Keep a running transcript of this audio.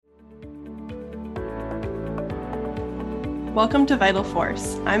Welcome to Vital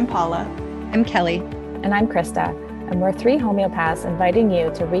Force. I'm Paula. I'm Kelly. And I'm Krista, and we're three homeopaths inviting you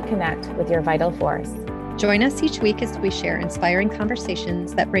to reconnect with your vital force. Join us each week as we share inspiring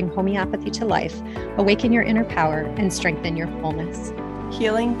conversations that bring homeopathy to life, awaken your inner power, and strengthen your wholeness.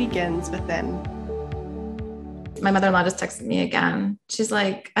 Healing begins within. My mother-in-law just texted me again. She's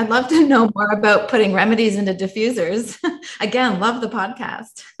like, I'd love to know more about putting remedies into diffusers. Again, love the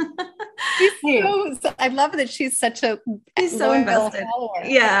podcast. I love that she's so invested. Follower.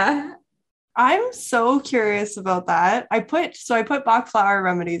 Yeah. I'm so curious about that. I put Bach flower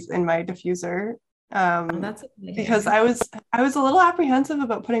remedies in my diffuser That's because I was a little apprehensive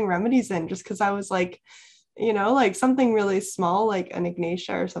about putting remedies in, just because I was like, like something really small, like an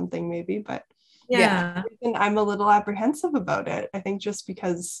Ignatia or something maybe, but yeah. I'm a little apprehensive about it. I think just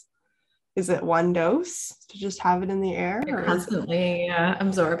because, is it one dose to just have it in the air? You're constantly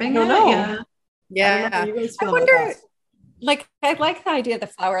absorbing I don't know. Yeah. I don't know how you guys feel I wonder, about that. I like the idea of the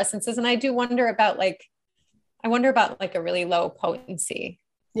flower essences, and I do wonder about like a really low potency.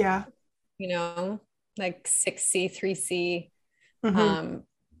 Yeah. Like 6C, 3C. Mm-hmm.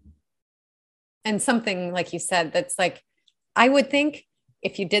 And something like you said, that's like, I would think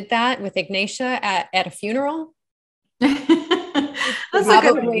if you did that with Ignatia at a funeral, that's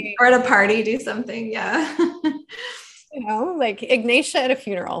probably, or at a party, do something. Yeah. Like Ignatia at a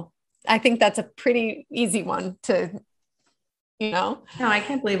funeral. I think that's a pretty easy one to, No, I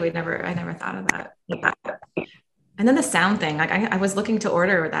can't believe I never thought of that. And then the sound thing, like I was looking to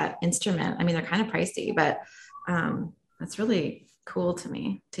order that instrument. I mean, they're kind of pricey, but that's really cool to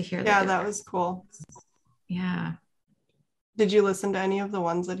me to hear. Yeah, that was cool. Yeah. Did you listen to any of the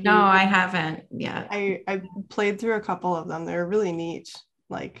ones that he? No, I haven't yet. I played through a couple of them. They're really neat.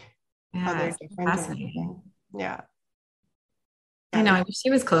 Like how they're different. Fascinating. Yeah. I know. I wish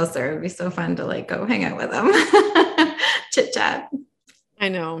he was closer. It'd be so fun to like go hang out with him, chit chat. I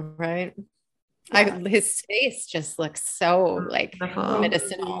know, right? Yeah. His face just looks so like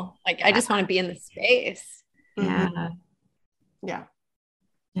medicinal. Like I just want to be in the space. Yeah. Yeah.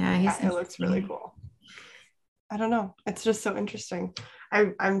 Yeah. It looks really cool. I don't know. It's just so interesting.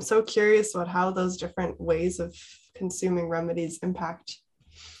 I'm so curious about how those different ways of consuming remedies impact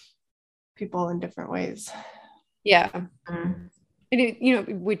people in different ways. Yeah.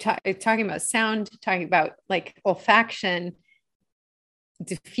 Mm-hmm. We talking about sound, talking about like olfaction,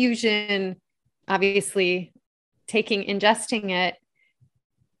 diffusion, obviously ingesting it,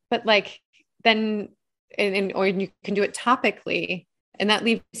 but like then, or you can do it topically, and that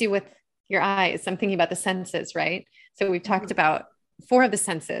leaves you with your eyes. I'm thinking about the senses, right? So we've talked about 4 of the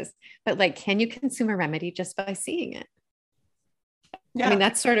senses, but like, can you consume a remedy just by seeing it? Yeah. I mean,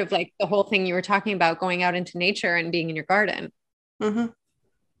 that's sort of like the whole thing you were talking about, going out into nature and being in your garden. Mm-hmm.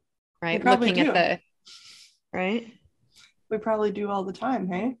 Right. Looking at right. We probably do all the time.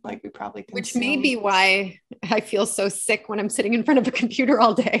 Hey, like we probably consume. Which may be why I feel so sick when I'm sitting in front of a computer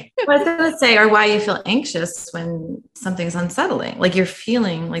all day. I was going to say, or why you feel anxious when something's unsettling, like you're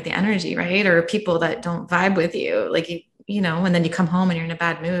feeling like the energy, right? Or people that don't vibe with you, like and then you come home and you're in a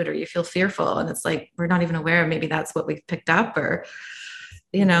bad mood, or you feel fearful, and it's like we're not even aware of maybe that's what we've picked up, or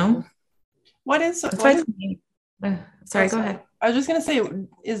What is? Sorry, go ahead. I was just going to say,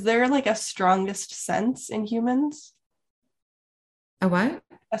 is there like a strongest sense in humans? A what?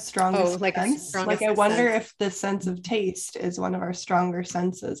 A strongest sense? Like I wonder if the sense of taste is one of our stronger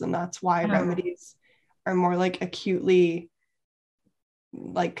senses, and that's why remedies are more like acutely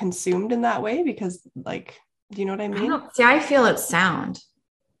like consumed in that way, because like, do you know what I mean? I feel it's sound.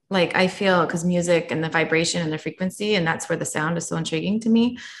 Like I feel, because music and the vibration and the frequency, and that's where the sound is so intriguing to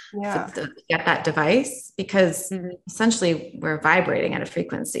me. Yeah. To get that device, because essentially we're vibrating at a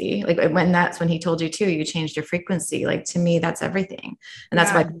frequency. Like that's when he told you too, you changed your frequency. Like to me, that's everything. And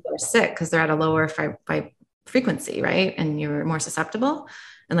that's why people are sick, because they're at a lower frequency, right? And you're more susceptible.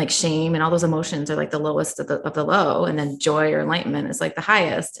 And like shame and all those emotions are like the lowest of the low. And then joy or enlightenment is like the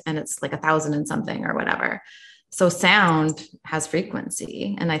highest. And it's like 1,000 and something or whatever. So sound has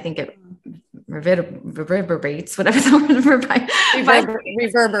frequency, and I think it reverberates, whatever the word,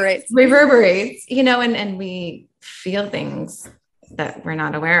 reverberates, and we feel things that we're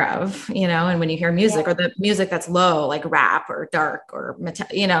not aware of, and when you hear music or the music that's low, like rap or dark or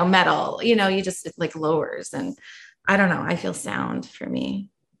metal, you just, it like lowers. And I don't know, I feel sound for me,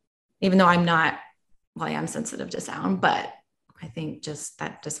 even though I am sensitive to sound, but I think just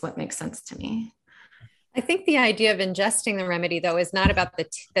what makes sense to me. I think the idea of ingesting the remedy, though, is not about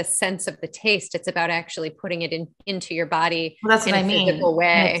the sense of the taste. It's about actually putting it into your body. Well, that's what I mean. Physical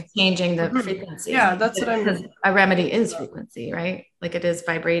way. It's changing the frequency. Yeah, that's what I'm. Because a remedy is frequency, right? Like it is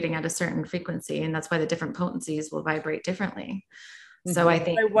vibrating at a certain frequency, and that's why the different potencies will vibrate differently. So I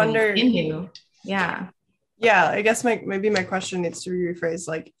think I wonder. Yeah. I guess maybe my question needs to be rephrased.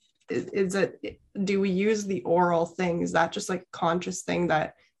 Like, do we use the oral thing? Is that just like a conscious thing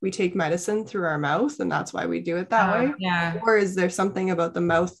that we take medicine through our mouth and that's why we do it that way? Yeah. Or is there something about the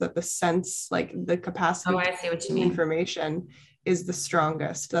mouth that the sense, like the capacity I see what you mean. Information is the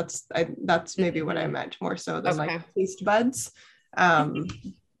strongest? That's maybe what I meant, more so than like taste buds.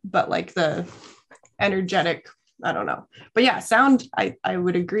 But like the energetic, I don't know. But yeah, sound, I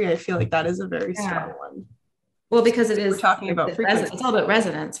would agree. I feel like that is a very strong one. Well, because it is, we're talking about frequency. It's all about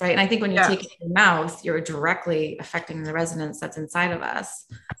resonance, right? And I think when you take it in your mouth, you're directly affecting the resonance that's inside of us.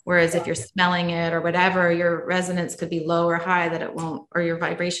 Whereas if you're smelling it or whatever, your resonance could be low or high that it won't, or your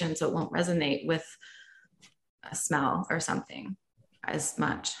vibration, so it won't resonate with a smell or something as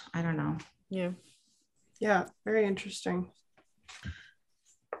much. I don't know. Yeah, very interesting.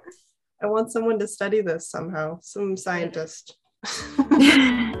 I want someone to study this somehow, some scientist.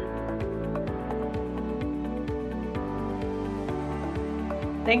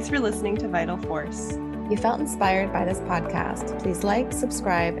 Thanks for listening to Vital Force. If you felt inspired by this podcast, please like,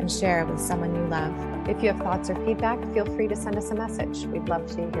 subscribe, and share with someone you love. If you have thoughts or feedback, feel free to send us a message. We'd love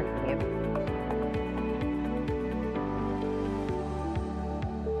to hear from you.